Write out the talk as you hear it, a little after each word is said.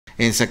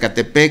En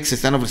Zacatepec se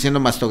están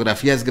ofreciendo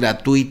mastografías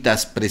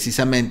gratuitas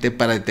precisamente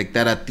para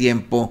detectar a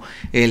tiempo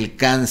el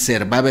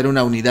cáncer. Va a haber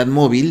una unidad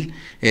móvil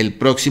el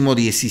próximo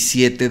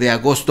 17 de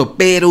agosto,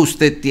 pero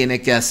usted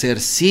tiene que hacer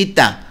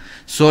cita.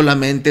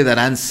 Solamente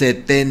darán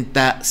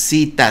 70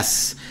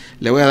 citas.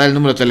 Le voy a dar el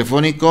número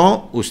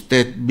telefónico.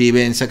 Usted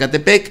vive en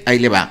Zacatepec, ahí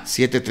le va,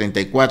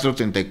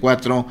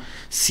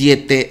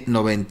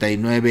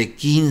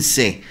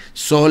 734-799-15.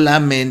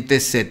 Solamente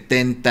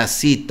 70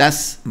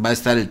 citas. Va a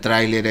estar el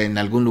tráiler en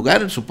algún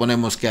lugar,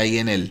 suponemos que ahí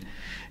en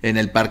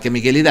el Parque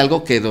Miguel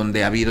Hidalgo, que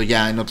donde ha habido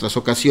ya en otras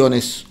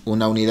ocasiones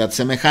una unidad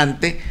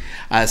semejante.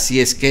 Así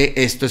es que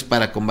esto es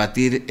para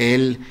combatir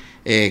el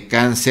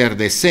cáncer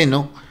de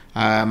seno.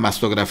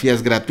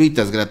 Mastografías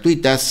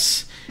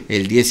gratuitas.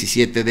 El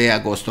 17 de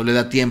agosto le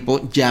da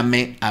tiempo,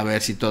 llame a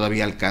ver si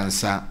todavía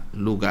alcanza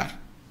lugar.